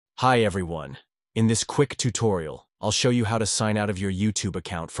Hi everyone. In this quick tutorial, I'll show you how to sign out of your YouTube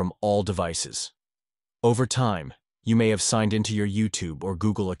account from all devices. Over time, you may have signed into your YouTube or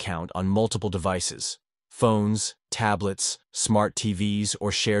Google account on multiple devices, phones, tablets, smart TVs,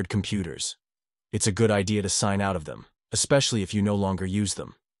 or shared computers. It's a good idea to sign out of them, especially if you no longer use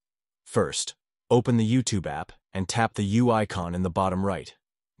them. First, open the YouTube app and tap the U icon in the bottom right.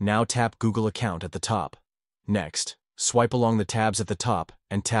 Now tap Google account at the top. Next, swipe along the tabs at the top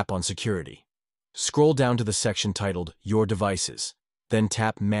and tap on Security. Scroll down to the section titled Your Devices, then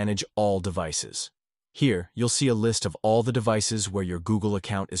tap Manage All Devices. Here, you'll see a list of all the devices where your Google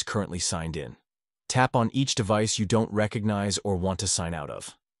account is currently signed in. Tap on each device you don't recognize or want to sign out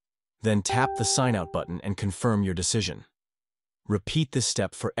of. Then tap the Sign Out button and confirm your decision. Repeat this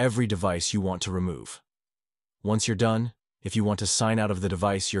step for every device you want to remove. Once you're done, if you want to sign out of the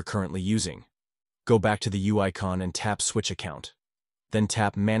device you're currently using, go back to the U icon and tap Switch Account. Then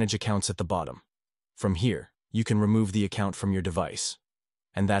tap Manage Accounts at the bottom. From here, you can remove the account from your device.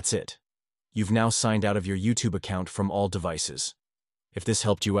 And that's it. You've now signed out of your YouTube account from all devices. If this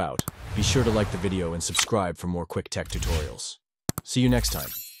helped you out, be sure to like the video and subscribe for more quick tech tutorials. See you next time.